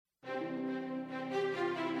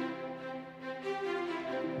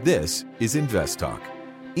This is Invest Talk.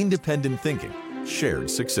 Independent thinking, shared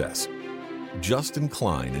success. Justin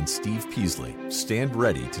Klein and Steve Peasley stand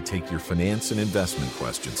ready to take your finance and investment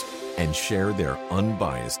questions and share their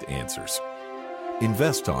unbiased answers.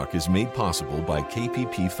 Invest Talk is made possible by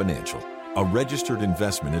KPP Financial, a registered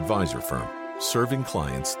investment advisor firm serving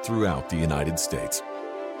clients throughout the United States.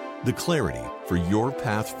 The clarity for your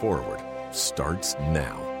path forward starts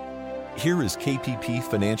now. Here is KPP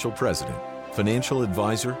Financial President, Financial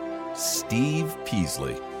Advisor, Steve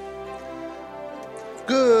Peasley.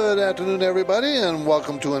 Good afternoon, everybody, and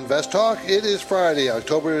welcome to Invest Talk. It is Friday,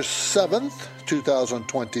 October 7th,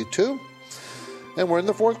 2022, and we're in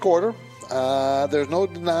the fourth quarter. There's no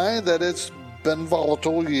denying that it's been a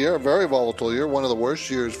volatile year, a very volatile year, one of the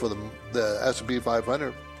worst years for the S&P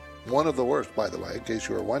 500. One of the worst, by the way, in case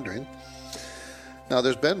you were wondering. Now,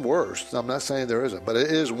 there's been worse. I'm not saying there isn't, but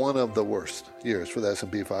it is one of the worst years for the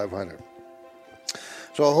S&P 500.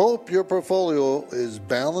 So I hope your portfolio is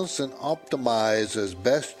balanced and optimized as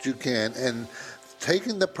best you can and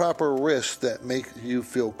taking the proper risks that make you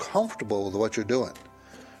feel comfortable with what you're doing.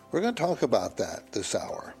 We're going to talk about that this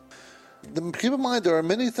hour. Keep in mind, there are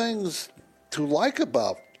many things to like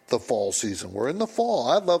about the fall season. We're in the fall.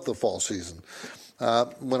 I love the fall season.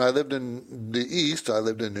 When I lived in the East, I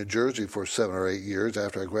lived in New Jersey for 7 or 8 years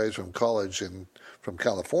after I graduated from college from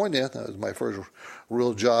California. That was my first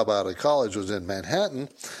real job out of college, was in Manhattan.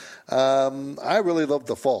 I really loved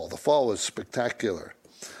the fall. The fall was spectacular.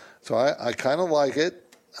 So I kind of like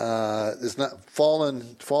it. It's not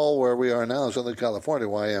fall where we are now in Southern California,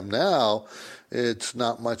 where I am now. It's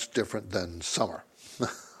not much different than summer.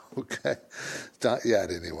 Okay? Not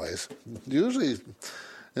yet, anyways. Usually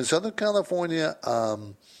in Southern California,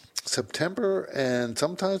 September and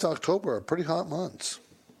sometimes October are pretty hot months.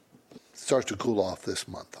 It starts to cool off this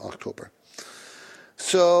month, October.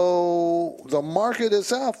 So the market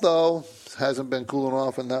itself, though, hasn't been cooling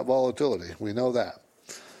off in that volatility. We know that.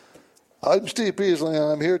 I'm Steve Peasley, and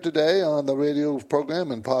I'm here today on the radio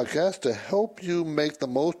program and podcast to help you make the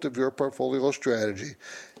most of your portfolio strategy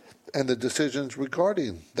and the decisions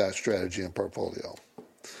regarding that strategy and portfolio.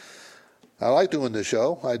 I like doing the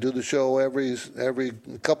show. I do the show every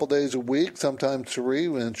couple days a week, sometimes 3,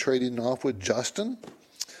 when trading off with Justin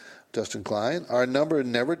Klein. Our number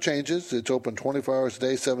never changes. It's open 24 hours a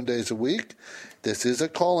day, 7 days a week. This is a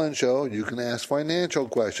call-in show. You can ask financial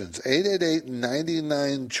questions.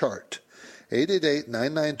 888-99-CHART.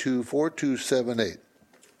 888-992-4278.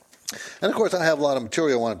 And, of course, I have a lot of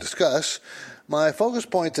material I want to discuss. My focus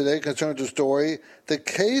point today concerns a story, the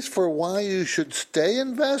case for why you should stay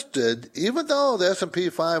invested, even though the S&P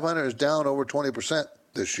 500 is down over 20%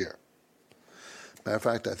 this year. Matter of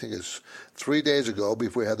fact, I think it's 3 days ago,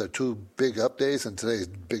 before we had the 2 big up days and today's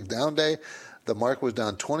big down day, the market was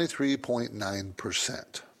down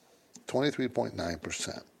 23.9%.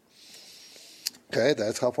 23.9%. Okay,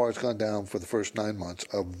 that's how far it's gone down for the first 9 months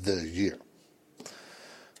of the year.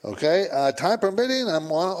 Okay, time permitting, I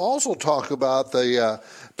want to also talk about the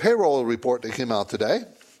payroll report that came out today.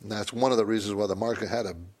 And that's one of the reasons why the market had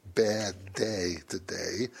a bad day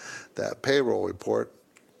today. That payroll report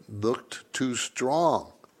looked too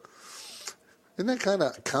strong. Isn't that kind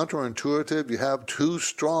of counterintuitive? You have too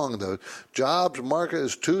strong. The jobs market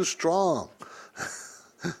is too strong.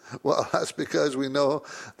 Well, that's because we know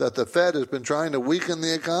that the Fed has been trying to weaken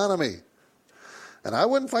the economy. And I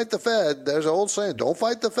wouldn't fight the Fed. There's an old saying, don't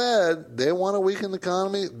fight the Fed. They want to weaken the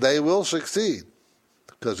economy. They will succeed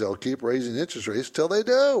because they'll keep raising interest rates till they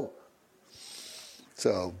do.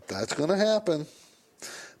 So that's going to happen.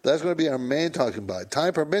 That's going to be our main talking about.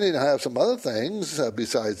 Time permitting, I have some other things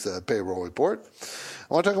besides the payroll report.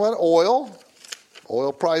 I want to talk about oil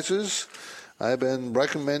prices. I've been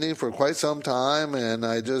recommending for quite some time, and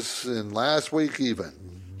in last week even,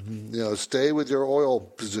 stay with your oil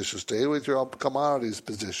positions, stay with your commodities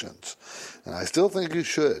positions. And I still think you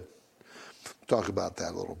should. Talk about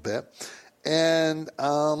that a little bit. And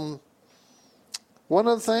one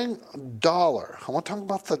other thing, dollar. I want to talk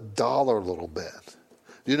about the dollar a little bit.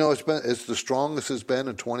 It's the strongest it's been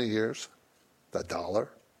in 20 years, the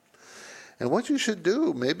dollar. And what you should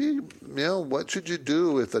do, what should you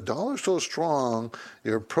do if the dollar's so strong,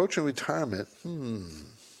 you're approaching retirement?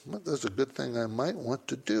 That's a good thing I might want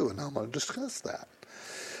to do, and I'm going to discuss that.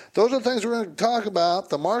 Those are the things we're going to talk about.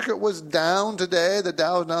 The market was down today. The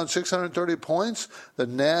Dow was down 630 points. The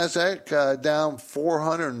NASDAQ down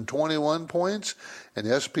 421 points. And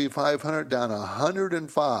the S&P 500 down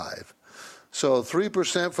 105. So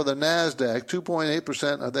 3% for the NASDAQ,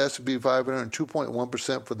 2.8% of the S&P 500, and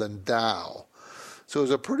 2.1% for the Dow. So it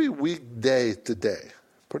was a pretty weak day today.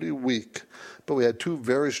 Pretty weak. But we had 2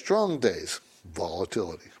 very strong days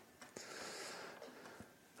volatility.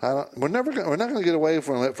 We're not going to get away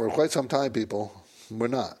from it for quite some time, people. We're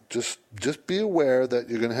not. Just be aware that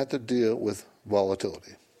you're going to have to deal with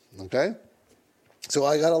volatility. Okay? So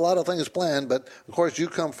I got a lot of things planned, but of course you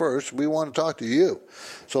come first. We want to talk to you.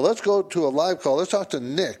 So let's go to a live call. Let's talk to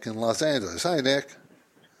Nick in Los Angeles. Hi, Nick.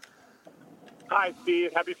 Hi,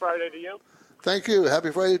 Steve. Happy Friday to you. Thank you.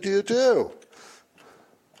 Happy Friday to you, too.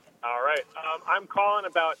 All right. I'm calling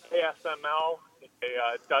about ASML,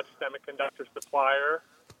 a Dutch semiconductor supplier.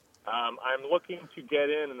 I'm looking to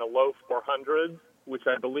get in the low 400s, which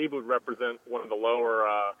I believe would represent one of the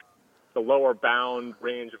lower bound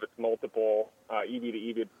range of its multiple, EV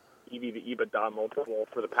to EBITDA multiple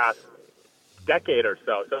for the past decade or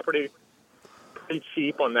so. So pretty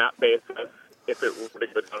cheap on that basis if it were to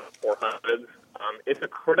go down to 400s. It's a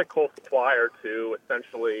critical supplier to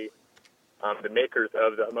essentially the makers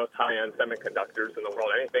of the most high-end semiconductors in the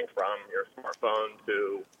world, anything from your smartphone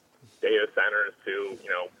to data centers to,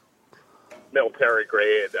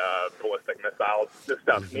 military-grade ballistic missiles. This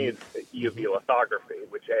stuff needs EUV lithography,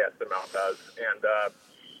 which ASML does. And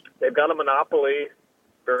they've got a monopoly,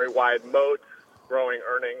 very wide moat, growing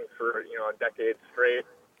earnings for, a decade straight.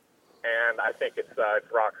 And I think it's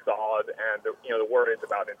rock solid. And, the worries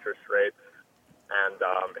about interest rates and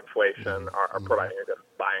inflation are providing a good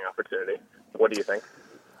buying opportunity. What do you think?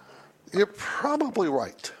 You're probably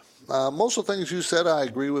right. Most of the things you said I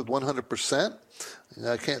agree with 100%.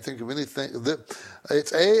 I can't think of anything.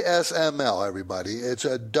 It's ASML, everybody. It's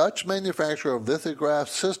a Dutch manufacturer of lithograph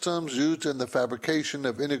systems used in the fabrication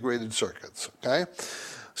of integrated circuits. Okay?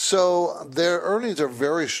 So their earnings are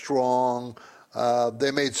very strong.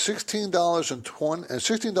 They made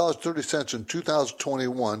 $16.30 in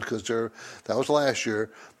 2021 because that was last year.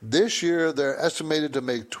 This year they're estimated to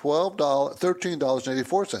make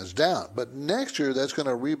 $13.84, down. But next year that's going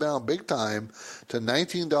to rebound big time to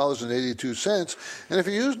 $19.82. And if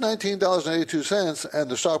you use $19.82 and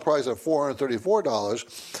the stock price of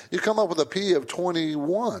 $434, you come up with a P of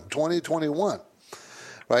 2021.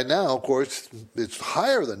 Right now, of course, it's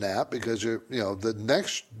higher than that because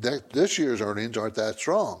this year's earnings aren't that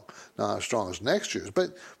strong, not as strong as next year's.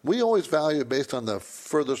 But we always value it based on the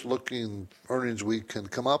furthest looking earnings we can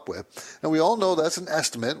come up with, and we all know that's an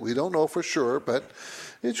estimate. We don't know for sure, but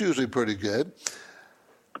it's usually pretty good.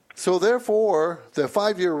 So therefore, the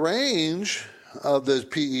 5-year range of the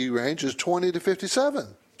PE range is 20 to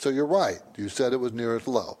 57. So you're right. You said it was near its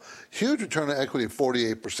low. Huge return on equity of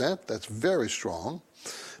 48%. That's very strong.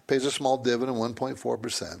 Pays a small dividend,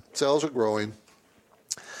 1.4%. Sales are growing.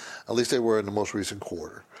 At least they were in the most recent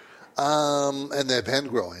quarter. And they've been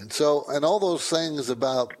growing. So, and all those things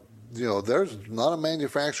about, there's a lot of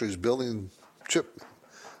manufacturers building chip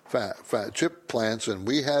plants, and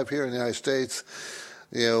we have here in the United States,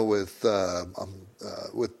 with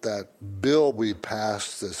that bill we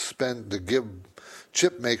passed to give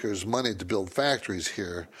chip makers money to build factories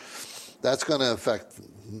here, that's going to affect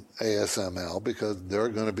ASML because they're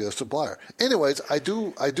going to be a supplier. Anyways, I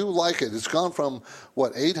do like it. It's gone from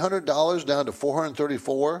 $800 down to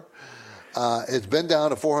 $434. It's been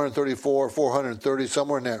down to $434, $430,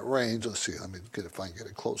 somewhere in that range. Let's see. Let me get if I can get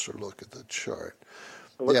a closer look at the chart.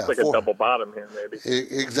 It looks like a double bottom here, maybe.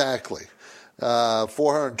 Exactly.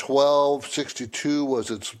 412.62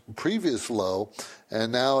 was its previous low,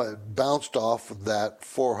 and now it bounced off of that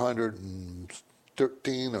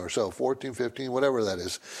 413 or so, 14, 15, whatever that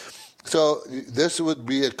is. So this would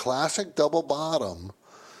be a classic double bottom.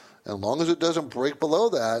 As long as it doesn't break below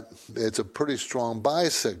that, it's a pretty strong buy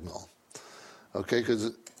signal. Okay,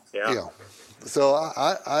 because so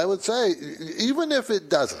I would say even if it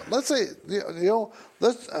doesn't, let's say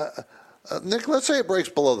Nick, let's say it breaks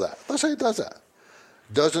below that. Let's say it does that.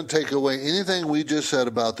 Doesn't take away anything we just said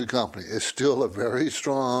about the company. It's still a very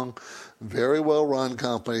strong, very well-run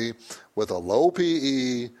company with a low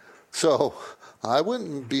PE. So I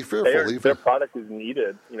wouldn't be fearful. Their product is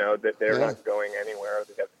needed. That they're not going anywhere.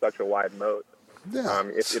 They have such a wide moat. Yeah.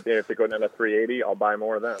 If they go down to 380, I'll buy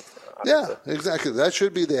more of them. Yeah, exactly. That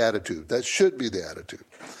should be the attitude.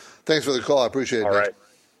 Thanks for the call. I appreciate it. All right.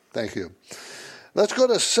 Thank you. Let's go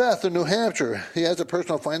to Seth in New Hampshire. He has a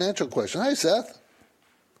personal financial question. Hi, Seth.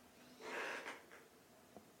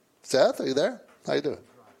 Seth, are you there? How you doing?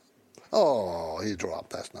 Oh, he dropped.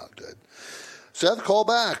 That's not good. Seth, call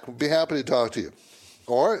back. We'll be happy to talk to you.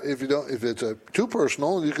 Or if it's too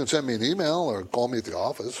personal, you can send me an email or call me at the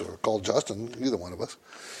office or call Justin, either one of us.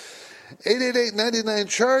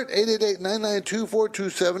 888-99-CHART,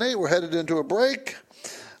 888-992-4278. We're headed into a break.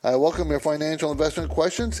 I welcome your financial investment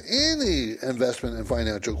questions. Any investment and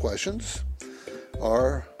financial questions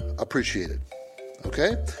are appreciated.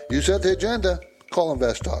 Okay? You set the agenda. Call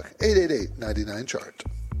Invest Talk, 888-99-CHART.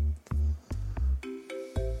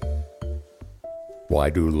 Why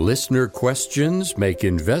do listener questions make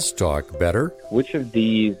Invest Talk better? Which of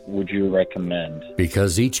these would you recommend?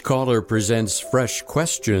 Because each caller presents fresh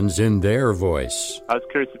questions in their voice. I was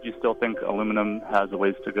curious if you still think aluminum has a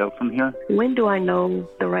ways to go from here. When do I know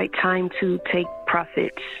the right time to take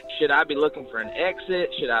profits? Should I be looking for an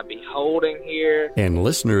exit? Should I be holding here? And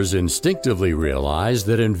listeners instinctively realize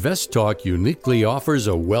that Invest Talk uniquely offers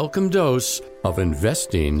a welcome dose of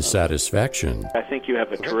investing satisfaction. I think you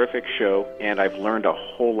have a terrific show, and I've learned a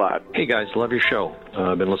whole lot. Hey guys, love your show.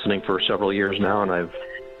 I've been listening for several years now, and I've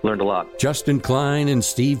learned a lot. Justin Klein and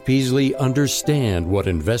Steve Peasley understand what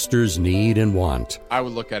investors need and want. I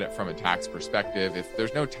would look at it from a tax perspective. If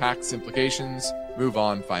there's no tax implications, move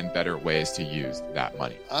on, find better ways to use that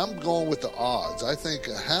money. I'm going with the odds. I think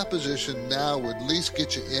a half position now would at least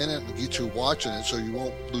get you in it and get you watching it so you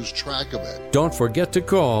won't lose track of it. Don't forget to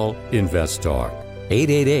call Invest Talk,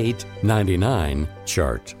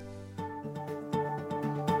 888-99-CHART.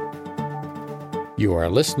 You are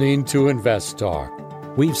listening to Invest Talk.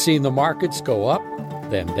 We've seen the markets go up,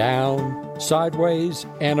 then down, sideways,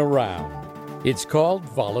 and around. It's called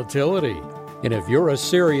volatility. And if you're a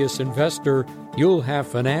serious investor, you'll have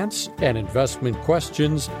finance and investment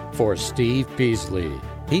questions for Steve Peasley.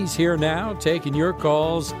 He's here now taking your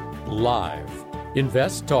calls live.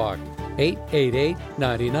 Invest Talk,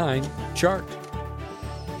 888-99-CHART.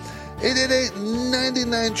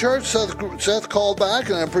 888-99-CHART. Seth called back,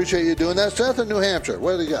 and I appreciate you doing that. Seth in New Hampshire,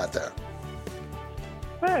 what do you got there?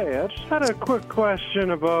 Hey, I just had a quick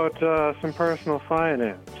question about some personal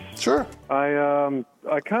finance. Sure. I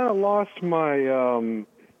kind of lost my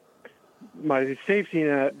my safety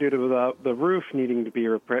net due to the roof needing to be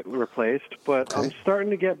replaced, but okay. I'm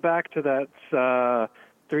starting to get back to that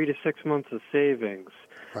 3 to 6 months of savings.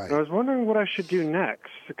 Right. And I was wondering what I should do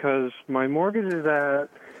next because my mortgage is at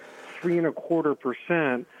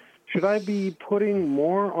 3.25%. Should I be putting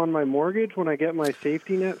more on my mortgage when I get my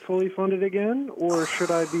safety net fully funded again, or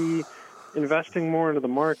should I be investing more into the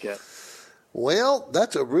market? Well,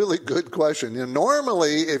 that's a really good question.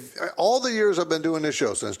 Normally, if all the years I've been doing this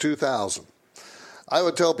show since 2000, I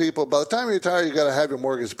would tell people by the time you retire, you got to have your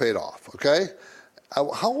mortgage paid off. Okay, how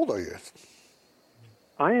old are you?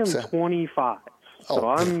 I am 25, so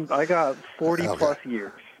I got 40 plus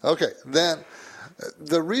years. Okay, then.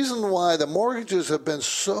 The reason why the mortgages have been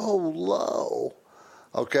so low,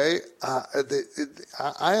 okay,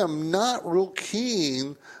 I am not real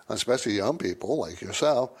keen, especially young people like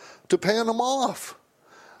yourself, to paying them off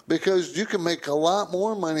because you can make a lot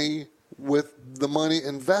more money with the money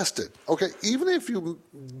invested. Okay, even if you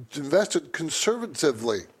invested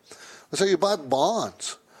conservatively, let's say you bought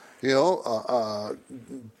bonds.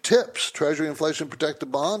 TIPS, Treasury Inflation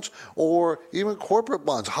Protected Bonds, or even corporate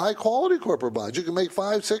bonds, high-quality corporate bonds. You can make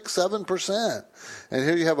 5, 6, 7%. And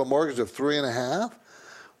here you have a mortgage of 3.5%.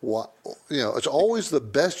 It's always the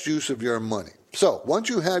best use of your money. So once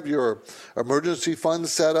you have your emergency fund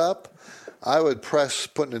set up, I would press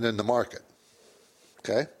putting it in the market.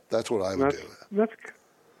 Okay? That's what I would do.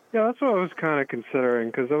 That's what I was kind of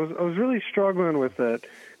considering because I was really struggling with it.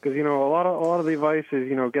 Because, a lot of the advice is,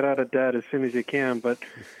 get out of debt as soon as you can. But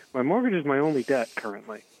my mortgage is my only debt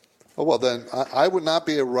currently. Oh, well, then I would not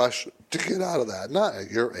be a rush to get out of that, not at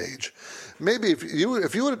your age. Maybe if you would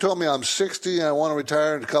have told me I'm 60 and I want to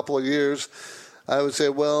retire in a couple of years, I would say,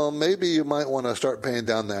 well, maybe you might want to start paying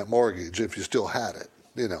down that mortgage if you still had it,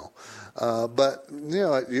 But,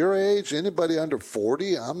 at your age, anybody under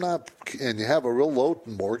 40, and you have a real low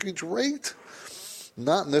mortgage rate,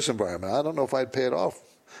 not in this environment. I don't know if I'd pay it off.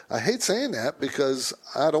 I hate saying that because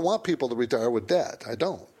I don't want people to retire with debt. I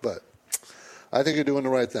don't, but I think you're doing the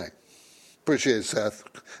right thing. Appreciate it, Seth.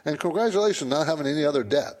 And congratulations on not having any other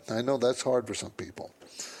debt. I know that's hard for some people.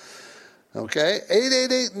 Okay,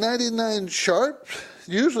 888-99-CHART.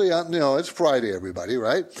 Usually, it's Friday, everybody,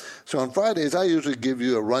 right? So on Fridays, I usually give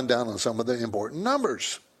you a rundown on some of the important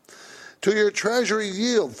numbers. 2-year Treasury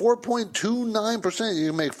yield, 4.29%. You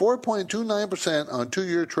can make 4.29% on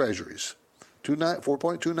 2-year Treasuries.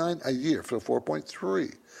 4.29 a year for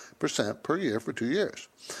 4.3% per year for 2 years.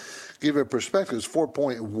 Give it perspective, it's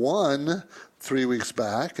 4.1 3 weeks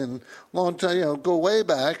back, and long time, go way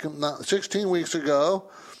back, 16 weeks ago,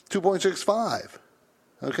 2.65.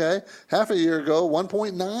 Okay, half a year ago,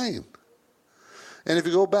 1.9. And if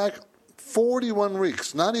you go back 41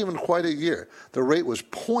 weeks, not even quite a year, the rate was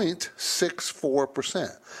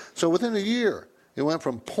 0.64%. So within a year, it went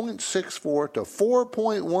from 0.64 to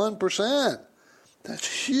 4.1%. That's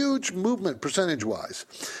huge movement percentage-wise.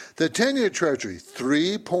 The 10-year Treasury,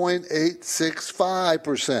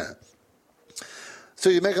 3.865%. So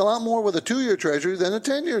you make a lot more with a 2-year Treasury than a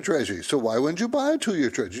 10-year Treasury. So why wouldn't you buy a 2-year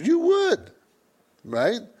Treasury? You would,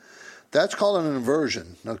 right? That's called an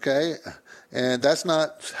inversion, okay? And that's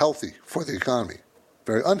not healthy for the economy.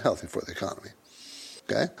 Very unhealthy for the economy,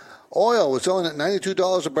 okay? Oil was selling at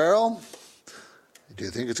 $92 a barrel. Do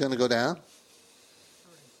you think it's going to go down?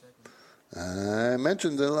 I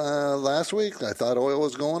mentioned it last week. I thought oil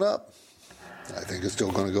was going up. I think it's still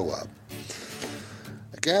going to go up.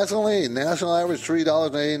 Gasoline, national average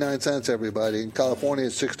 $3.89, everybody. In California,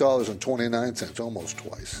 it's $6.29, almost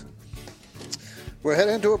twice. We're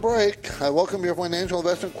heading into a break. I welcome your financial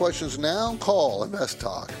investment questions now. Call Invest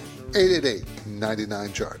Talk,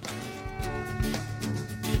 888-99-CHART.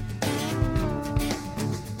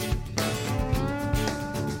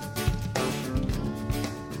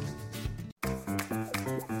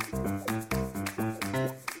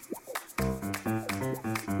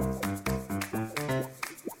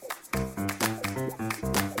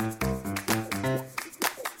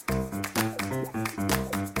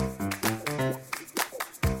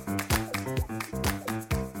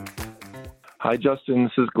 Hi, Justin.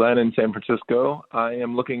 This is Glenn in San Francisco. I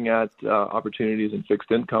am looking at opportunities in fixed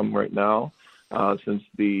income right now since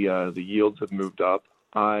the yields have moved up.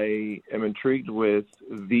 I am intrigued with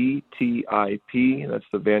VTIP. That's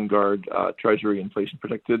the Vanguard Treasury Inflation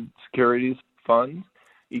Protected Securities Fund,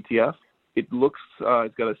 ETF. It looks,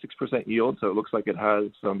 it's got a 6% yield, so it looks like it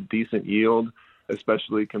has some decent yield,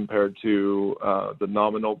 especially compared to the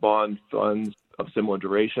nominal bond funds of similar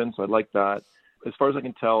duration. So I'd like that. As far as I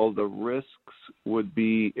can tell, the risks would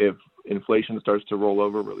be if inflation starts to roll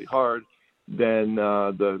over really hard, then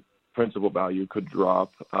the principal value could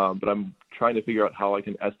drop. But I'm trying to figure out how I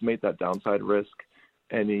can estimate that downside risk.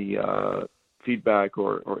 Any feedback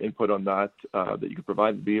or input on that that you could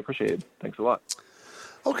provide would be appreciated. Thanks a lot.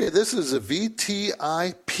 Okay, this is a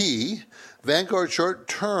VTIP, Vanguard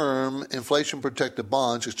Short-Term Inflation Protected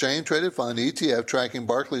Bonds, Exchange Traded Fund, ETF, tracking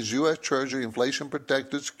Barclays U.S. Treasury Inflation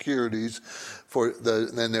Protected Securities for their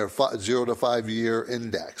 0 to 5 year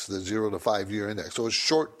index, the 0 to 5 year index. So it's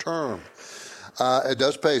short-term. It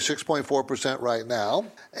does pay 6.4% right now,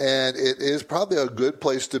 and it is probably a good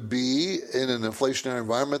place to be in an inflationary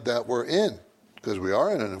environment that we're in, because we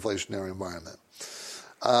are in an inflationary environment.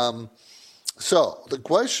 So the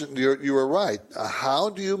question, you were right.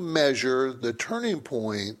 How do you measure the turning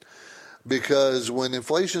point? Because when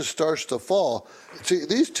inflation starts to fall, see,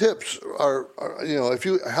 these tips are, if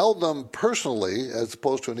you held them personally as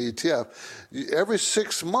opposed to an ETF, every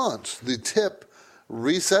 6 months the tip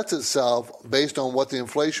resets itself based on what the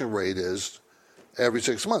inflation rate is every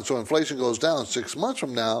 6 months. So inflation goes down 6 months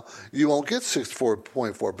from now, you won't get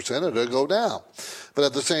 4.4%, it'll go down. But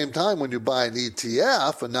at the same time, when you buy an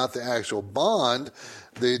ETF and not the actual bond,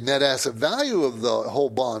 the net asset value of the whole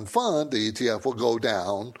bond fund, the ETF, will go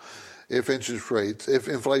down if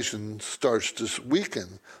inflation starts to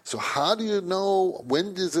weaken. So how do you know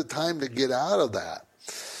when is it time to get out of that?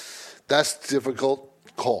 That's a difficult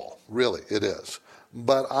call, really, it is.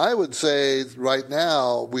 But I would say right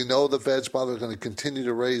now, we know the Fed's probably going to continue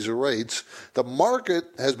to raise the rates. The market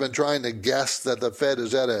has been trying to guess that the Fed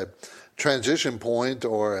is at a transition point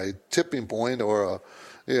or a tipping point or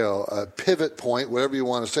a pivot point, whatever you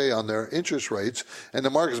want to say, on their interest rates, and the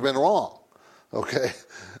market's been wrong. Okay?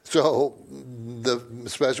 So,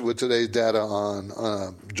 especially with today's data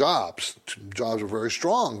on jobs are very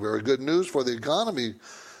strong, very good news for the economy.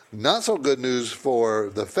 Not so good news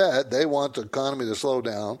for the Fed. They want the economy to slow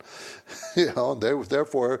down,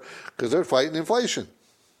 therefore, because they're fighting inflation.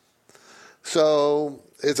 So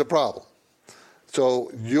it's a problem.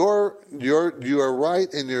 So you are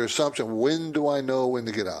right in your assumption. When do I know when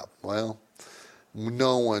to get up? Well,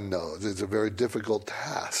 no one knows. It's a very difficult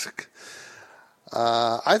task.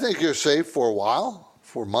 I think you're safe for a while,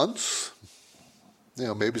 for months,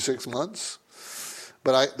 maybe 6 months.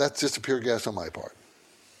 But that's just a pure guess on my part.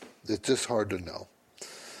 It's just hard to know.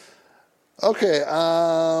 Okay,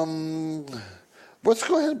 let's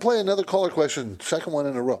go ahead and play another caller question, second one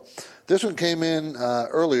in a row. This one came in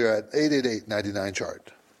earlier at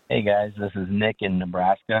 888-99-CHART. Hey, guys, this is Nick in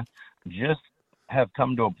Nebraska. Just have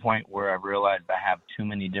come to a point where I've realized I have too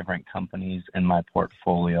many different companies in my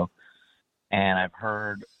portfolio, and I've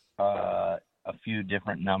heard a few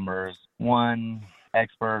different numbers. One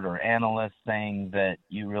expert or analyst saying that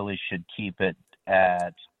you really should keep it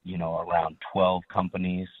at around 12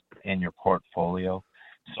 companies in your portfolio.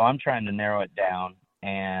 So I'm trying to narrow it down,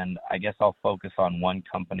 and I guess I'll focus on one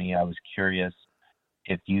company. I was curious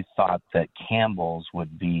if you thought that Campbell's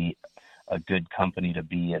would be a good company to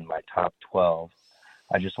be in my top 12.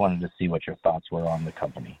 I just wanted to see what your thoughts were on the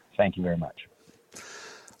company. Thank you very much.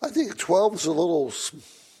 I think 12 is a little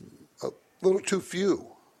too few.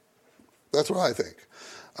 That's what I think.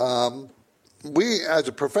 We, as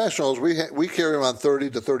a professionals, we carry around 30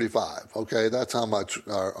 to 35. Okay, that's how much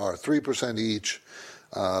our 3% each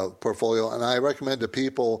portfolio. And I recommend to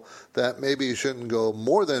people that maybe you shouldn't go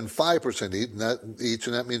more than 5% each,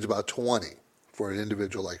 and that means about 20 for an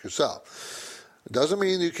individual like yourself. It doesn't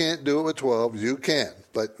mean you can't do it with 12. You can,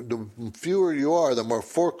 but the fewer you are, the more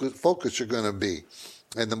focused you're going to be.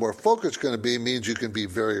 And the more focused you're going to be means you can be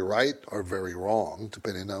very right or very wrong,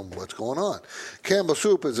 depending on what's going on. Campbell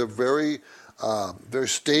Soup is a very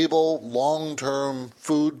stable, long-term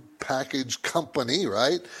food package company,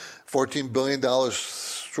 right? $14 billion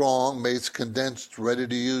strong, makes condensed,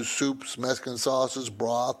 ready-to-use soups, Mexican sauces,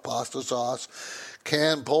 broth, pasta sauce,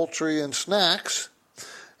 canned poultry, and snacks.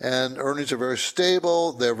 And earnings are very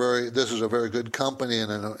stable. This is a very good company in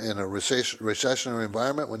a recessionary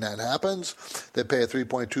environment. When that happens, they pay a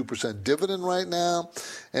 3.2% dividend right now,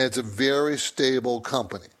 and it's a very stable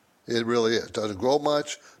company. It really is. Doesn't grow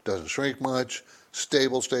much, doesn't shrink much,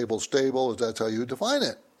 stable. That's how you define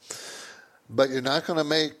it. But you're not going to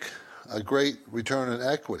make a great return on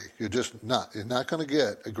equity. You're just not. You're not going to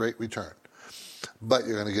get a great return, but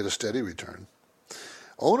you're going to get a steady return.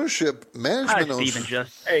 Ownership, management Hi, owns. Steve and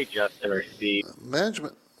Hey, Justin or Steve.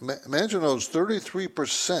 Management owns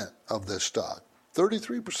 33% of this stock.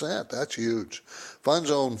 33%, that's huge.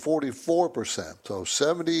 Funds own 44%, so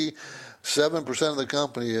 77% of the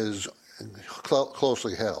company is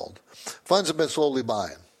closely held. Funds have been slowly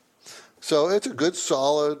buying. So it's a good,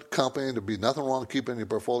 solid company. There'd be nothing wrong keeping your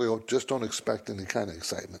portfolio. Just don't expect any kind of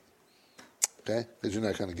excitement, okay? Because you're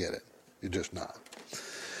not going to get it. You're just not.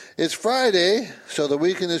 It's Friday, so the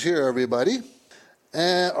weekend is here, everybody,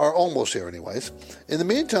 or almost here anyways. In the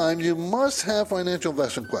meantime, you must have financial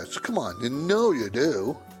investment questions. Come on, you know you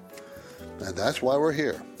do. And that's why we're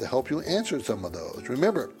here, to help you answer some of those.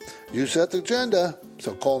 Remember, you set the agenda,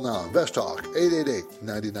 so call now. Invest Talk,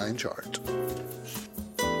 888-99-CHART.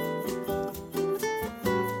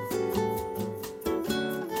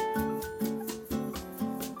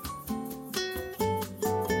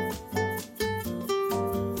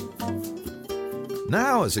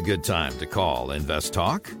 Now is a good time to call Invest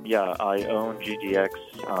Talk. Yeah, I own GGX,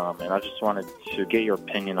 and I just wanted to get your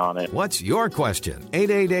opinion on it. What's your question?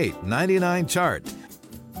 888-99-CHART.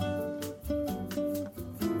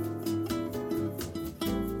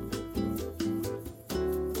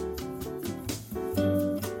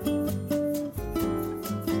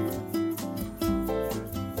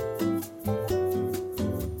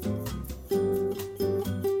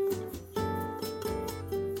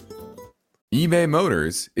 eBay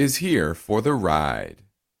Motors is here for the ride.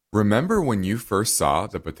 Remember when you first saw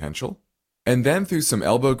the potential? And then through some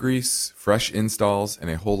elbow grease, fresh installs, and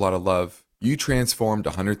a whole lot of love, you transformed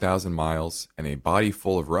 100,000 miles and a body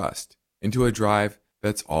full of rust into a drive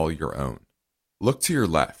that's all your own. Look to your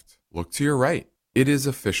left. Look to your right. It is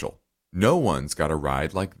official. No one's got a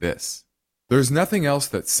ride like this. There's nothing else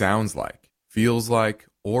that sounds like, feels like,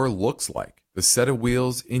 or looks like the set of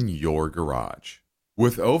wheels in your garage.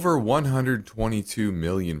 With over 122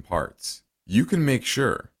 million parts, you can make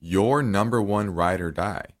sure your number one ride or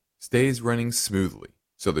die stays running smoothly,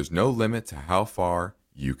 so there's no limit to how far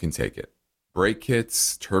you can take it. Brake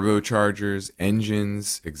kits, turbochargers,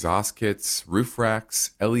 engines, exhaust kits, roof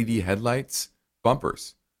racks, LED headlights,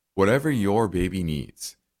 bumpers, whatever your baby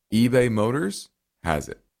needs, eBay Motors has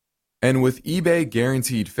it. And with eBay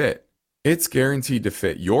Guaranteed Fit, it's guaranteed to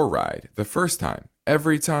fit your ride the first time,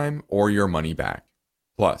 every time, or your money back.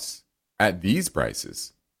 Plus, at these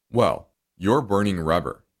prices, well, you're burning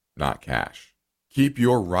rubber, not cash. Keep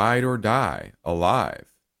your ride or die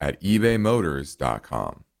alive at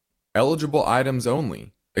ebaymotors.com. Eligible items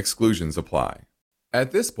only. Exclusions apply.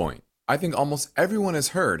 At this point, I think almost everyone has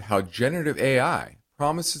heard how generative AI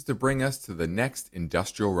promises to bring us to the next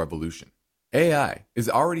industrial revolution. AI is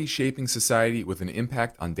already shaping society with an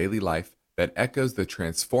impact on daily life that echoes the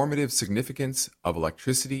transformative significance of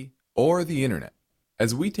electricity or the internet.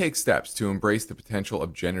 As we take steps to embrace the potential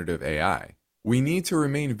of generative AI, we need to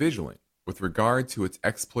remain vigilant with regard to its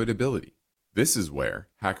exploitability. This is where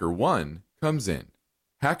HackerOne comes in.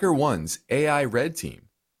 HackerOne's AI Red Team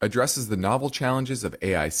addresses the novel challenges of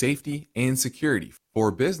AI safety and security for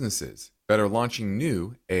businesses that are launching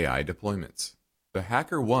new AI deployments. The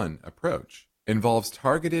HackerOne approach involves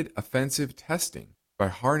targeted offensive testing by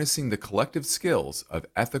harnessing the collective skills of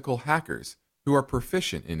ethical hackers who are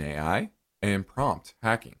proficient in AI and prompt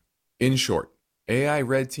hacking. In short, AI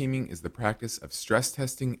red teaming is the practice of stress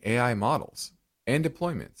testing AI models and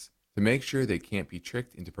deployments to make sure they can't be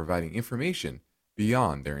tricked into providing information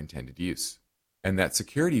beyond their intended use, and that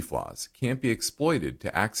security flaws can't be exploited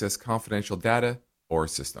to access confidential data or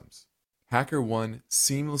systems. HackerOne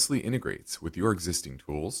seamlessly integrates with your existing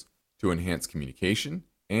tools to enhance communication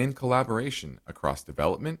and collaboration across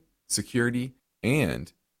development, security,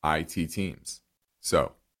 and IT teams.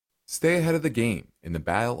 So, stay ahead of the game in the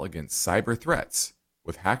battle against cyber threats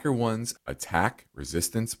with HackerOne's attack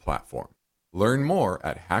resistance platform. Learn more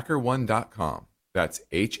at hackerone.com. That's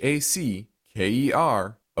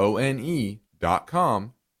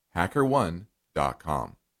HackerOne.com,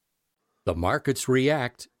 hackerone.com. The markets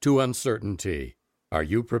react to uncertainty. Are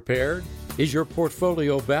you prepared? Is your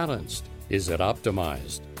portfolio balanced? Is it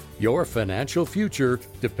optimized? Your financial future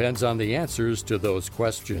depends on the answers to those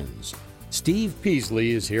questions. Steve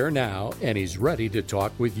Peasley is here now, and he's ready to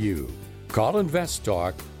talk with you. Call Invest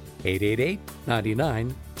Talk,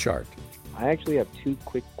 888-99-CHART. I actually have two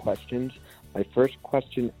quick questions. My first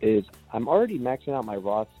question is, I'm already maxing out my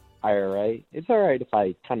Roth IRA. It's all right if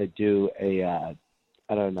I kind of do a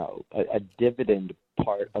dividend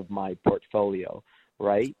part of my portfolio,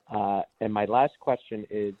 right? And my last question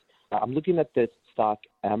is, I'm looking at this stock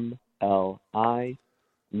MLI,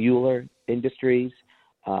 Mueller Industries.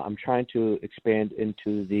 I'm trying to expand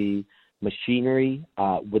into the machinery.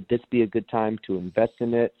 Would this be a good time to invest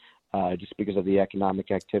in it just because of the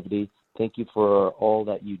economic activity? Thank you for all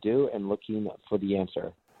that you do and looking for the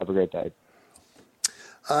answer. Have a great day.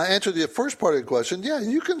 Answer the first part of your question. Yeah,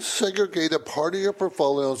 you can segregate a part of your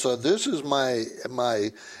portfolio. So this is my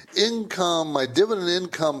income, my dividend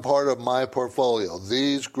income part of my portfolio,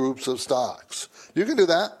 these groups of stocks. You can do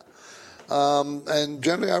that. And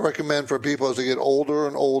generally I recommend for people as they get older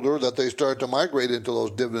and older that they start to migrate into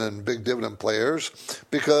those big dividend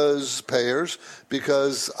because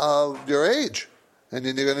of your age. And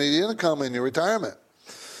then you're going to need income in your retirement.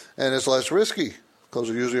 And it's less risky because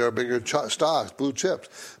they usually are bigger stocks, blue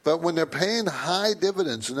chips. But when they're paying high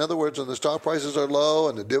dividends, in other words, when the stock prices are low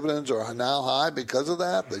and the dividends are now high because of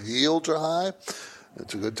that, the yields are high,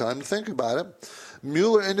 it's a good time to think about it.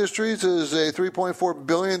 Mueller Industries is a $3.4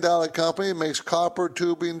 billion company. It makes copper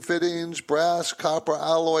tubing fittings, brass, copper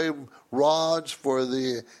alloy rods for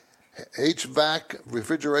the HVAC,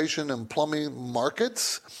 refrigeration, and plumbing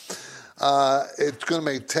markets. It's going to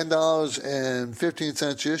make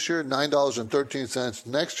 $10.15 this year, $9.13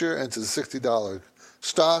 next year, and it's a $60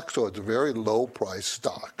 stock, so it's a very low-price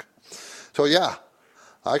stock. So, yeah,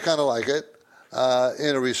 I kind of like it.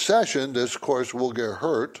 In a recession, this, of course, will get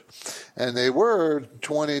hurt. And they were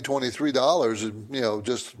 $20, $23,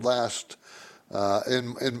 just last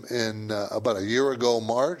in about a year ago,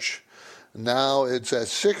 March. Now it's at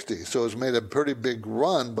 60. So it's made a pretty big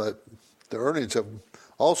run, but the earnings have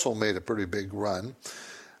also made a pretty big run.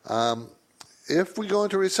 If we go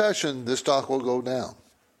into recession, this stock will go down.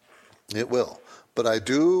 It will. But I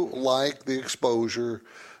do like the exposure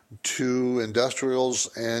to industrials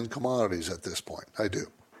and commodities at this point. I do.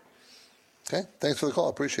 Okay, thanks for the call.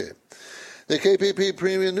 Appreciate it. The KPP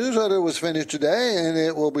Premium Newsletter was finished today, and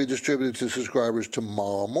it will be distributed to subscribers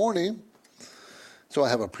tomorrow morning. So I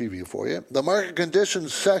have a preview for you. The market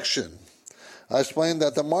conditions section. I explained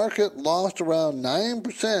that the market lost around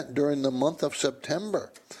 9% during the month of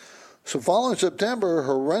September. So following September,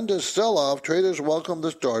 horrendous sell-off, traders welcomed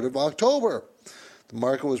the start of October. The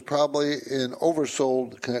market was probably in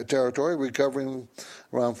oversold territory, recovering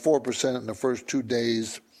around 4% in the first 2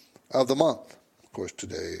 days of the month. Of course,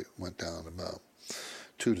 today it went down about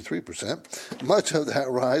 2 to 3%. Much of that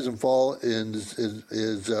rise and fall is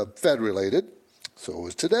Fed-related. So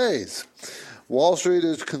is today's. Wall Street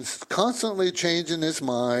is constantly changing its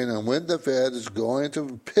mind on when the Fed is going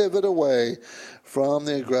to pivot away from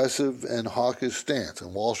the aggressive and hawkish stance.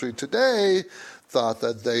 And Wall Street today thought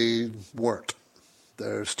that they weren't.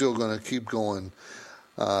 They're still going to keep going,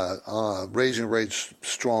 raising rates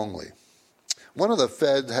strongly. One of the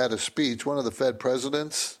Fed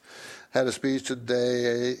presidents had a speech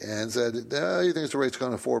today and said, he thinks the rate's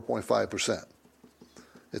going to 4.5%.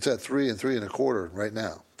 It's at 3 and 3.25 right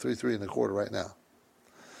now. 3.25 right now.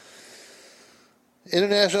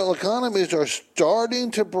 International economies are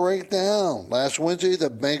starting to break down. Last Wednesday,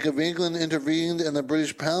 the Bank of England intervened in the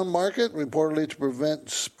British pound market, reportedly to prevent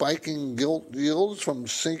spiking gilt yields from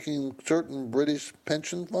sinking certain British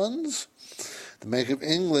pension funds. The Bank of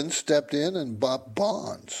England stepped in and bought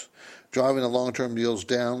bonds, driving the long-term yields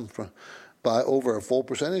down by over a full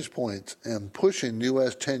percentage point and pushing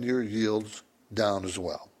U.S. 10-year yields down as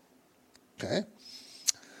well. Okay?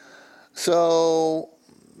 So,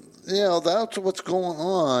 that's what's going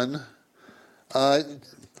on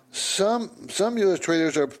Some U.S.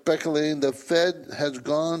 traders are speculating the Fed has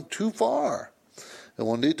gone too far and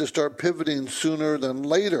will need to start pivoting sooner than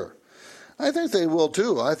later. I think they will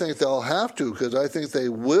too. I think they'll have to because I think they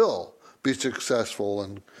will be successful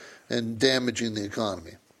in damaging the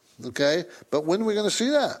economy. Okay? But when are we going to see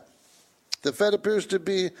that? The Fed appears to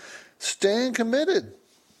be staying committed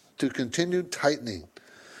to continued tightening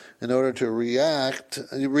in order to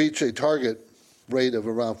reach a target rate of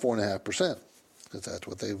around 4.5%. Because that's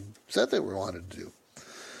what they said they wanted to do.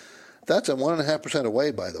 That's a 1.5%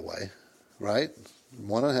 away, by the way, right?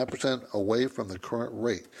 1.5% away from the current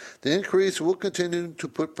rate. The increase will continue to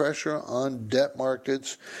put pressure on debt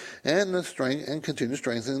markets and continue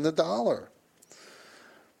strengthening the dollar.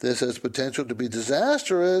 This has potential to be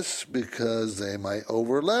disastrous because they might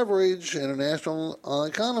over-leverage international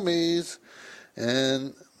economies,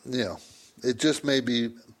 and it just may be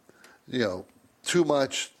too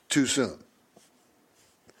much too soon.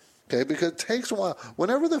 Okay, because it takes a while.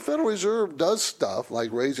 Whenever the Federal Reserve does stuff like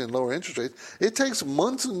raising lower interest rates, it takes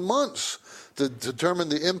months and months to determine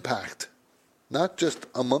the impact. Not just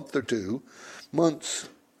a month or two, months.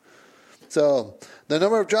 So the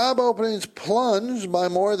number of job openings plunged by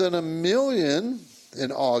more than 1 million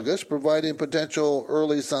in August, providing potential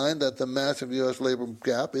early sign that the massive U.S. labor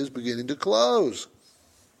gap is beginning to close.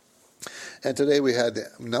 And today we had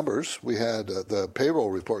numbers. We had the payroll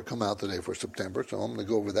report come out today for September, so I'm going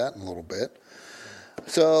to go over that in a little bit.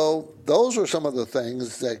 So those are some of the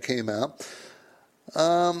things that came out.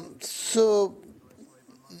 So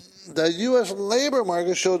the U.S. labor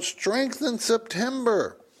market showed strength in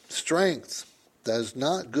September. Strength. That's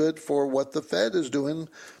not good for what the Fed is doing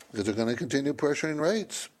because they're going to continue pressuring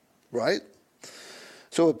rates, right?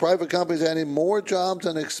 So with private companies adding more jobs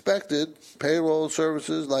than expected, payroll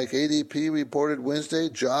services like ADP reported Wednesday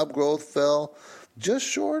job growth fell just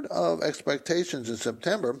short of expectations in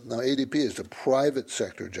September. Now, ADP is the private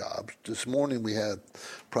sector jobs. This morning we had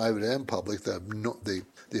private and public. The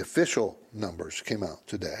official numbers came out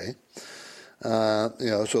today.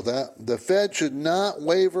 So that the Fed should not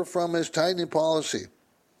waver from its tightening policy.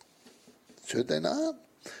 Should they not?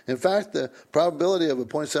 In fact, the probability of a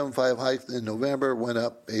 0.75 hike in November went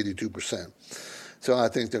up 82%. So I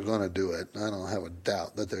think they're going to do it. I don't have a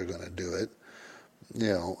doubt that they're going to do it.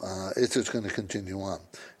 It's just going to continue on.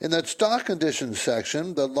 In that stock conditions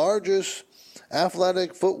section, the largest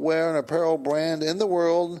athletic footwear and apparel brand in the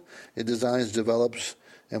world, it designs, develops,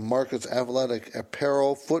 and markets athletic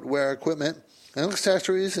apparel, footwear, equipment, and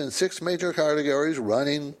accessories in 6 major categories: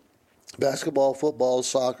 running, basketball, football,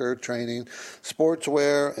 soccer, training,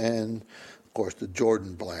 sportswear, and, of course, the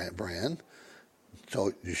Jordan brand.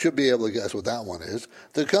 So you should be able to guess what that one is.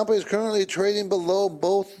 The company is currently trading below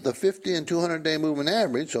both the 50 and 200-day moving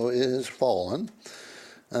average, so it has fallen.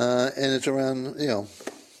 And it's around,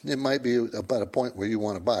 it might be about a point where you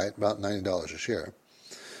want to buy it, about $90 a share.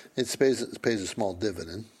 It pays a small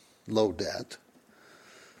dividend, low debt.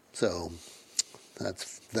 So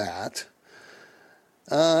that's that.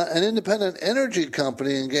 An independent energy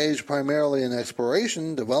company engaged primarily in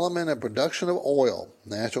exploration, development, and production of oil,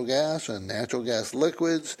 natural gas, and natural gas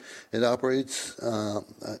liquids. It operates.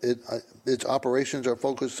 Its operations are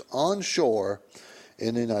focused onshore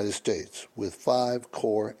in the United States with 5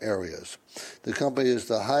 core areas. The company is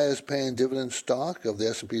the highest-paying dividend stock of the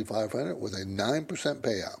S&P 500 with a 9%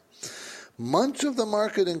 payout. Much of the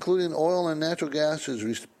market, including oil and natural gas,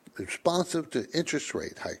 is responsive to interest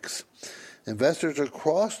rate hikes. Investors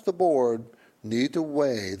across the board need to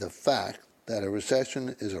weigh the fact that a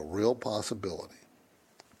recession is a real possibility.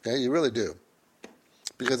 Okay, you really do.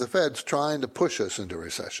 Because the Fed's trying to push us into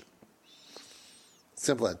recession.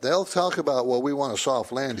 Simple as that. They'll talk about, well, we want a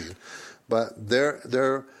soft landing, but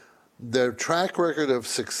their track record of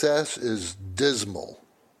success is dismal,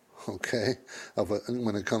 okay,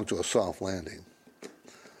 when it comes to a soft landing.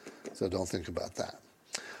 So don't think about that.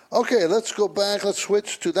 Okay, let's go back. Let's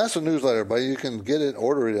switch to, that's a newsletter, but you can get it,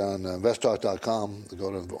 order it on investtalk.com.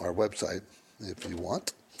 Go to our website if you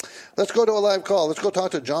want. Let's go to a live call. Let's go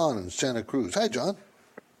talk to John in Santa Cruz. Hi, John.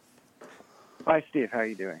 Hi, Steve. How are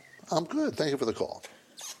you doing? I'm good. Thank you for the call.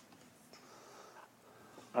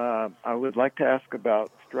 I would like to ask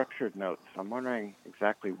about structured notes. I'm wondering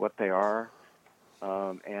exactly what they are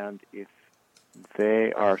and if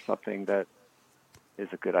they are something that is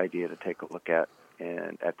a good idea to take a look at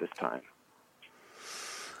at this time.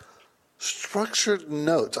 Structured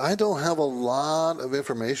notes. I don't have a lot of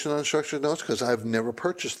information on structured notes because I've never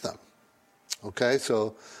purchased them. Okay,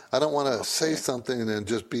 so I don't want to say something and then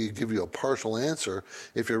just give you a partial answer.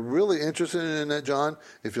 If you're really interested in that, John,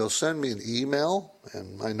 if you'll send me an email,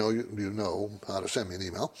 and I know you know how to send me an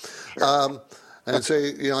email, and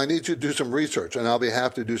say, I need you to do some research, and I'll be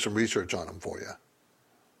happy to do some research on them for you.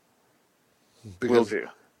 Will do.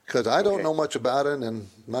 Because I don't know much about it, and it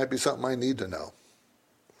might be something I need to know.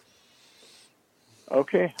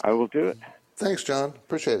 Okay, I will do it. Thanks, John.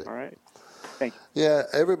 Appreciate it. All right. Thank you. Yeah,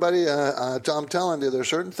 everybody, I'm telling you, there's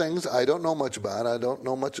certain things I don't know much about. I don't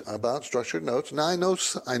know much about structured notes. Now, I know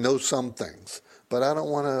some things, but I don't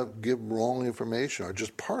want to give wrong information or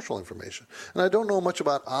just partial information. And I don't know much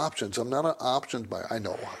about options. I'm not an options buyer. I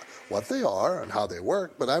know what they are and how they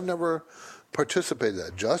work, but I've never participated in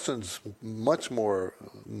that. Justin's much more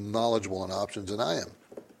knowledgeable in options than I am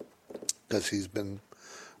because he's been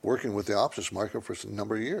working with the options market for a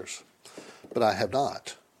number of years, but I have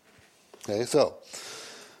not. Okay, so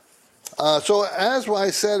as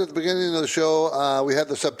I said at the beginning of the show, we had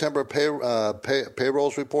the September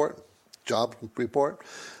payrolls report, job report.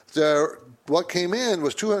 What came in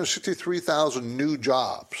was 263,000 new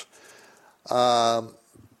jobs.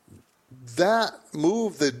 That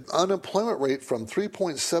moved the unemployment rate from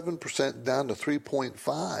 3.7% down to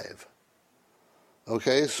 3.5%.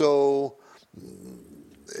 Okay, so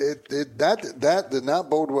that did not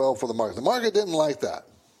bode well for the market. The market didn't like that.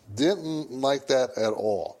 Didn't like that at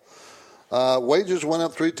all. Wages went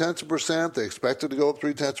up 0.3%. They expected to go up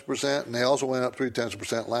 0.3%, and they also went up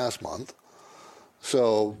 0.3% last month.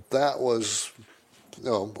 So that was,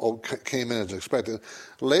 came in as expected.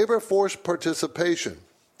 Labor force participation,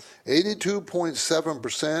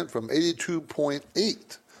 82.7% from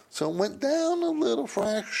 82.8%. So it went down a little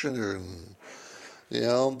fraction.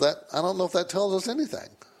 That I don't know if that tells us anything.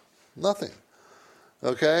 Nothing.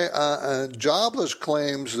 Okay, jobless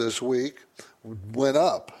claims this week went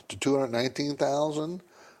up to 219,000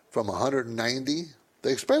 from 190.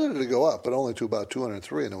 They expected it to go up, but only to about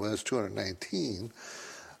 203, and it was 219.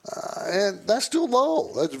 And that's still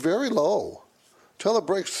low. That's very low. Until it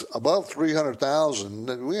breaks above 300,000,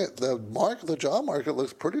 the job market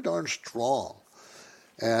looks pretty darn strong.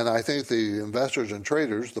 And I think the investors and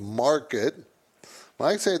traders, the market, when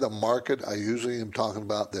I say the market, I usually am talking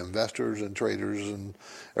about the investors and traders and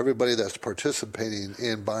everybody that's participating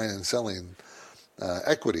in buying and selling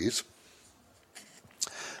equities.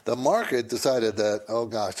 The market decided that, oh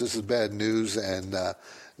gosh, this is bad news, and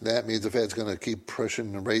that means the Fed's going to keep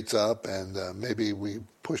pushing the rates up, and maybe we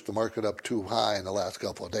pushed the market up too high in the last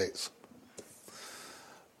couple of days.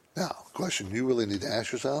 Now, question you really need to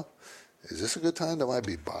ask yourself, is this a good time to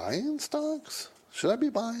be buying stocks? Should I be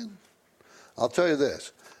buying? I'll tell you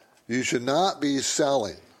this, you should not be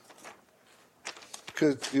selling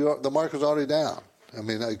because the market's already down. I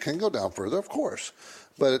mean, it can go down further, of course,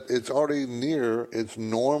 but it's already near its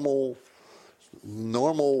normal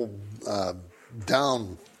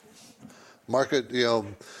down market.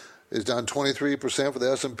 Is down 23% for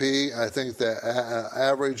the S&P. I think the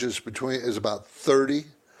average is about 30,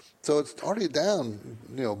 so it's already down.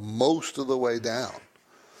 Most of the way down.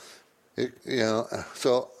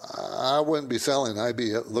 So I wouldn't be selling. I'd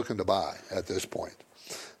be looking to buy at this point,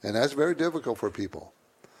 and that's very difficult for people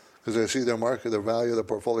because they see their value of their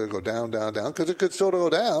portfolio go down, down, down. Because it could still go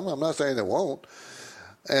down. I'm not saying it won't.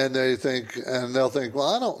 And they'll think,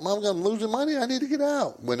 well, I'm losing money. I need to get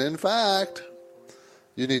out. When in fact,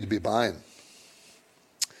 you need to be buying.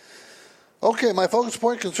 Okay, my focus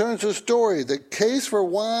point concerns this story, the case for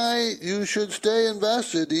why you should stay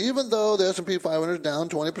invested even though the S&P 500 is down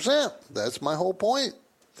 20%. That's my whole point.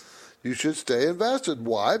 You should stay invested.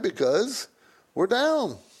 Why? Because we're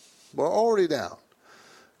down. We're already down.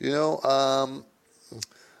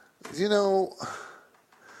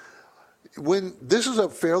 When this is a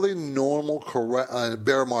fairly normal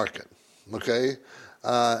bear market, okay?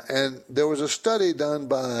 And there was a study done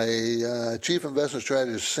by Chief Investment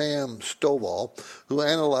Strategist Sam Stovall, who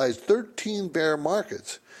analyzed 13 bear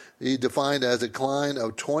markets. He defined as a decline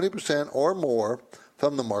of 20% or more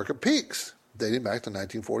from the market peaks, dating back to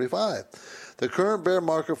 1945. The current bear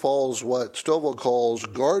market follows what Stovall calls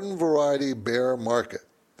garden variety bear market.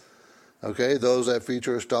 Okay, those that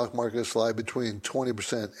feature a stock market slide between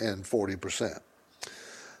 20% and 40%.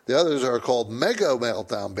 The others are called mega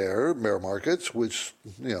meltdown bear markets, which,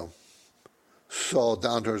 saw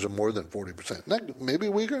downturns of more than 40%. Maybe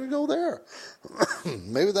we're going to go there.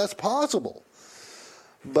 Maybe that's possible.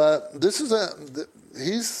 But this is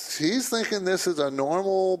he's thinking this is a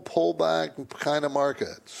normal pullback kind of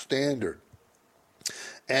market, standard.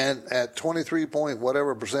 And at 23 point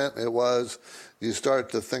whatever percent it was, you start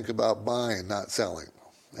to think about buying, not selling.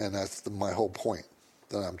 And that's my whole point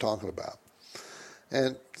that I'm talking about.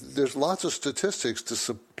 And there's lots of statistics to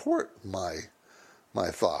support my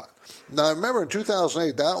thought. Now, remember in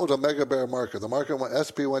 2008, that was a mega bear market. The market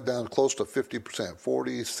S&P went down close to 50%,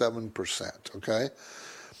 47%, okay?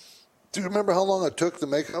 Do you remember how long it took to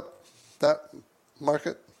make up that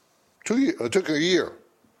market? 2 years. It took a year.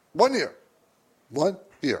 1 year. 1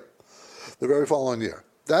 year. The very following year.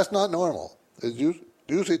 That's not normal. It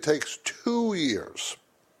usually takes 2 years.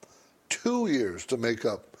 2 years to make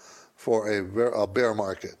up for a bear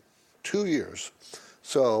market. 2 years.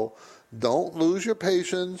 So don't lose your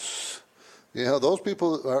patience. You know, those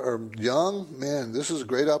people are young. Man, this is a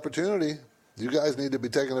great opportunity. You guys need to be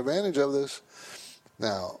taking advantage of this.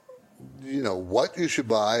 Now, you know, what you should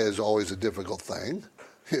buy is always a difficult thing,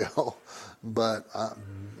 you know, but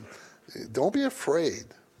don't be afraid.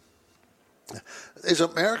 Is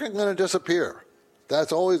America going to disappear?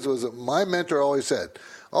 That's always was my mentor always said.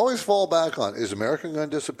 Always fall back on, is America going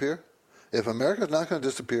to disappear? If America's not going to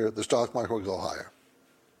disappear, the stock market will go higher.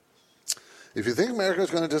 If you think America is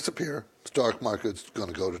going to disappear, the stock market's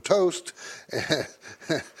going to go to toast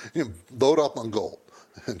and load up on gold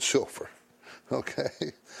and silver.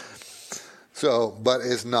 Okay? So, but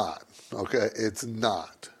it's not. Okay? It's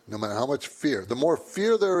not. No matter how much fear. The more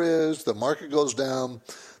fear there is, the market goes down.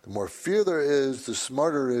 The more fear there is, the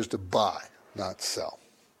smarter it is to buy, not sell.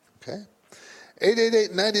 Okay?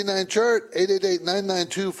 888-99-CHART,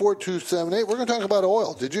 888-992-4278. We're going to talk about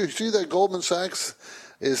oil. Did you see that Goldman Sachs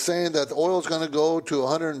is saying that the oil is going to go to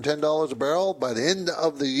 $110 a barrel by the end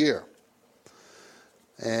of the year?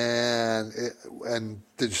 And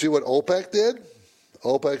did you see what OPEC did?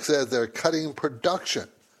 OPEC said they're cutting production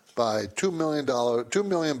by 2 million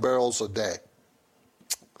barrels a day.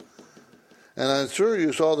 And I'm sure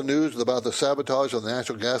you saw the news about the sabotage of the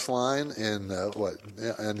natural gas line in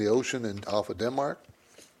the ocean off of Denmark.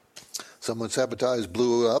 Someone sabotaged,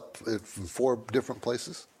 blew up from 4 different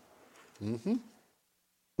places. Mm-hmm.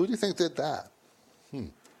 Who do you think did that?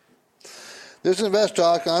 This is Invest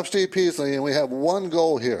Talk. I'm Steve Peasley, and we have one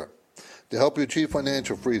goal here, to help you achieve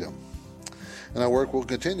financial freedom. And our work will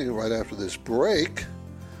continue right after this break.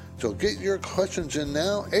 So get your questions in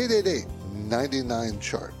now,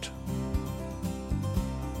 888-99-CHART.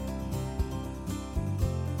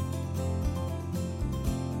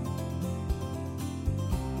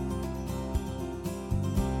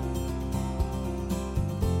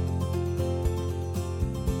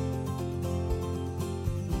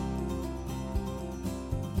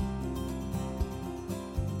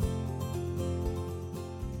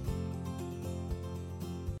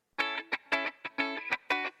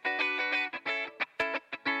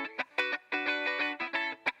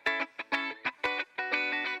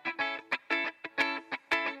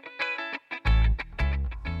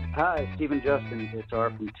 Hi, Stephen Justin. It's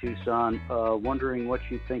R from Tucson. Wondering what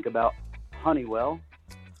you think about Honeywell,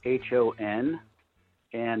 HON,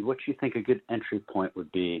 and what you think a good entry point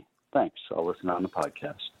would be. Thanks. I'll listen on the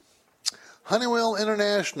podcast. Honeywell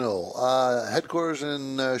International, headquarters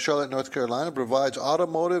in Charlotte, North Carolina, provides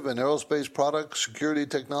automotive and aerospace products, security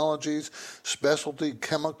technologies, specialty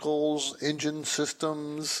chemicals, engine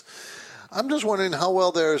systems. I'm just wondering how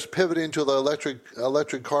well there's pivoting to the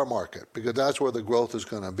electric car market, because that's where the growth is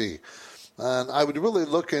going to be. And I would really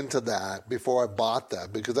look into that before I bought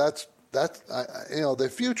that, because that's the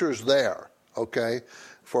future's there, okay,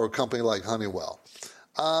 for a company like Honeywell.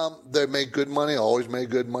 They make good money, always made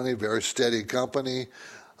good money, very steady company,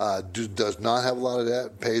 does not have a lot of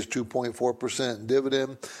debt, pays 2.4%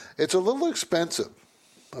 dividend. It's a little expensive,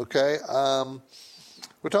 okay?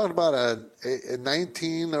 We're talking about a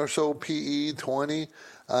 19 or so PE, 20,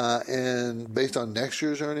 and based on next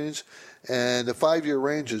year's earnings. And the 5-year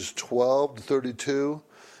range is 12 to 32,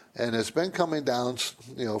 and it's been coming down,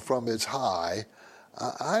 from its high.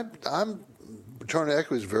 I'm return on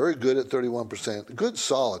equity is very good at 31%. Good,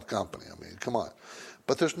 solid company. I mean, come on.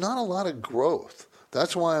 But there's not a lot of growth.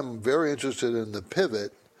 That's why I'm very interested in the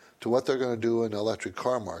pivot to what they're going to do in the electric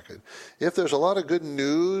car market. If there's a lot of good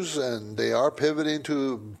news and they are pivoting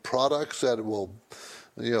to products that will,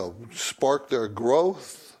 spark their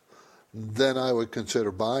growth, then I would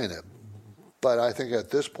consider buying it. But I think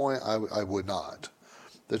at this point, I would not.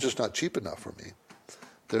 They're just not cheap enough for me.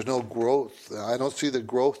 There's no growth. I don't see the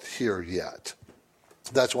growth here yet.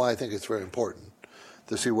 That's why I think it's very important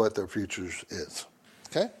to see what their future is.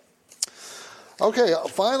 Okay,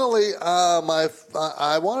 finally,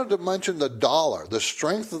 I wanted to mention the dollar, the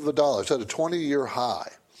strength of the dollar. It's at a 20-year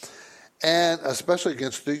high, and especially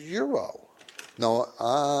against the euro. Now,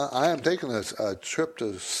 I am taking a trip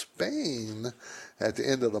to Spain at the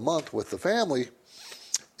end of the month with the family,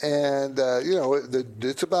 and,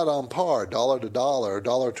 it's about on par, dollar to dollar,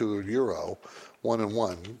 dollar to euro, 1 and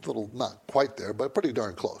 1. A little not quite there, but pretty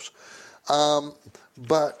darn close.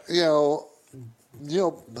 But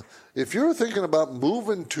if you're thinking about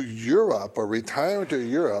moving to Europe or retiring to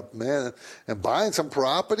Europe, man, and buying some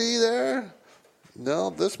property there, no,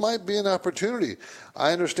 this might be an opportunity.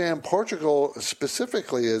 I understand Portugal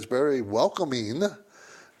specifically is very welcoming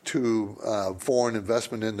to foreign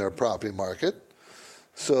investment in their property market.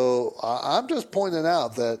 So I'm just pointing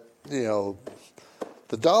out that,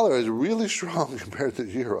 the dollar is really strong compared to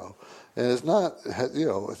the euro. And it's not,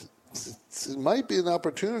 it might be an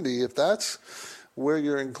opportunity if that's where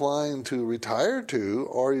you're inclined to retire to,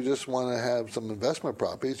 or you just want to have some investment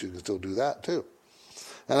properties, you can still do that too.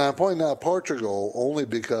 And I'm pointing out Portugal only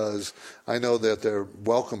because I know that they're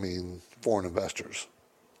welcoming foreign investors.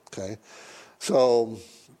 Okay, so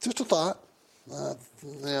just a thought. I'm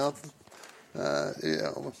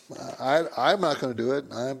not going to do it.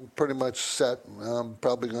 I'm pretty much set. I'm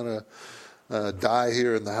probably going to die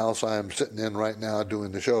here in the house I'm sitting in right now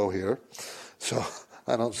doing the show here. So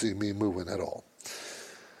I don't see me moving at all.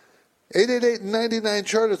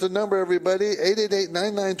 888-99-CHART is the number, everybody.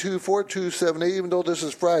 888-992-4278, even though this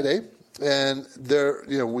is Friday. And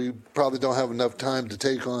we probably don't have enough time to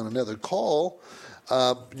take on another call.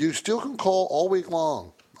 You still can call all week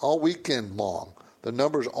long, all weekend long. The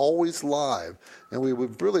number's always live, and we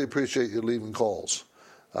would really appreciate you leaving calls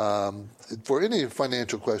for any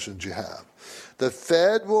financial questions you have. The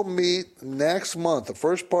Fed will meet next month, the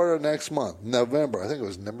first part of next month, November. I think it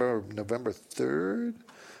was November 3rd,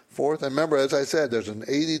 4th. And remember, as I said, there's an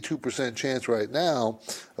 82% chance right now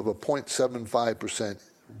of a 0.75%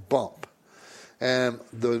 bump. And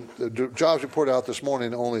the jobs report out this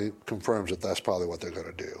morning only confirms that that's probably what they're going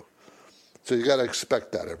to do. So you got to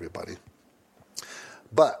expect that, everybody.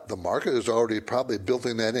 But the market is already probably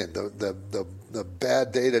building that in. The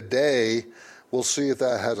bad day today, we'll see if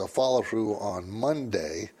that has a follow-through on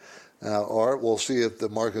Monday, or we'll see if the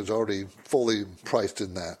market is already fully priced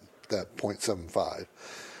in that 0.75.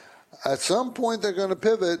 At some point, they're going to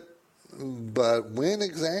pivot, but when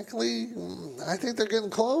exactly? I think they're getting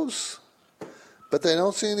close. But they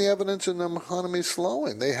don't see any evidence in the economy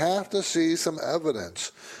slowing. They have to see some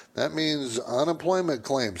evidence. That means unemployment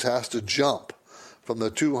claims has to jump from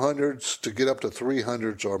the 200s to get up to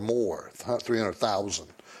 300s or more, 300,000,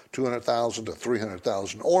 200,000 to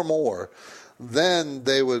 300,000 or more. Then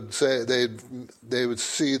they would say they would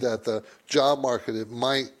see that the job market, it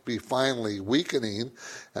might be finally weakening,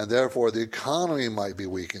 and therefore the economy might be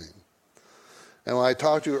weakening. And when I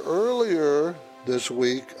talked to you earlier this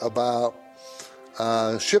week about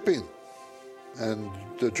shipping and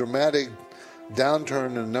the dramatic downturn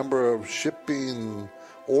in the number of shipping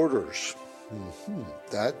orders,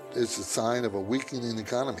 that is a sign of a weakening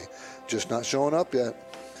economy, just not showing up yet.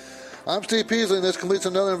 I'm Steve Peasley, and this completes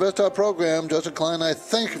another InvestTalk program. Justin Klein and I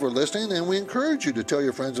thank you for listening, and we encourage you to tell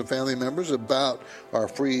your friends and family members about our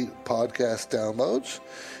free podcast downloads.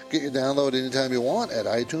 Get your download anytime you want at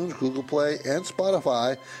iTunes, Google Play, and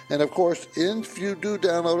Spotify. And, of course, if you do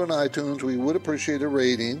download on iTunes, we would appreciate a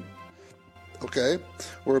rating. Okay?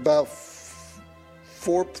 We're about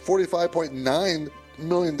 45.9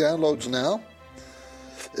 million downloads now.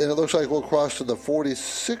 And it looks like we'll cross to the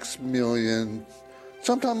 46 million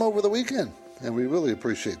sometime over the weekend. And we really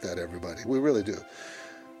appreciate that, everybody. We really do.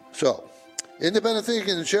 So, independent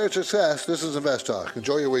thinking and shared success. This is InvestTalk.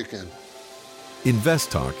 Enjoy your weekend.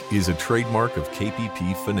 InvestTalk is a trademark of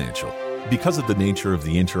KPP Financial. Because of the nature of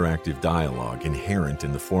the interactive dialogue inherent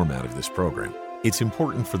in the format of this program, it's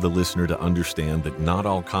important for the listener to understand that not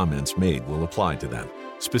all comments made will apply to them.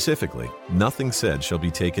 Specifically, nothing said shall be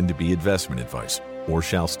taken to be investment advice, or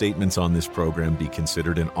shall statements on this program be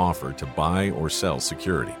considered an offer to buy or sell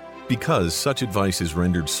security. Because such advice is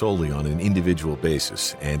rendered solely on an individual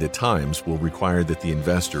basis and at times will require that the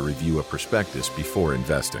investor review a prospectus before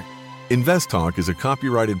investing. InvestTalk is a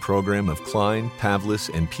copyrighted program of Klein, Pavlis,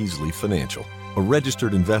 and Peasley Financial, a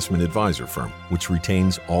registered investment advisor firm which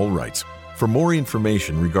retains all rights. For more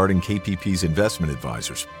information regarding KPP's investment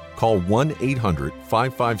advisors, call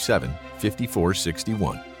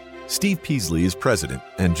 1-800-557-5461. Steve Peasley is president,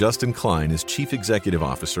 and Justin Klein is chief executive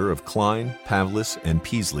officer of Klein, Pavlis, and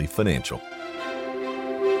Peasley Financial.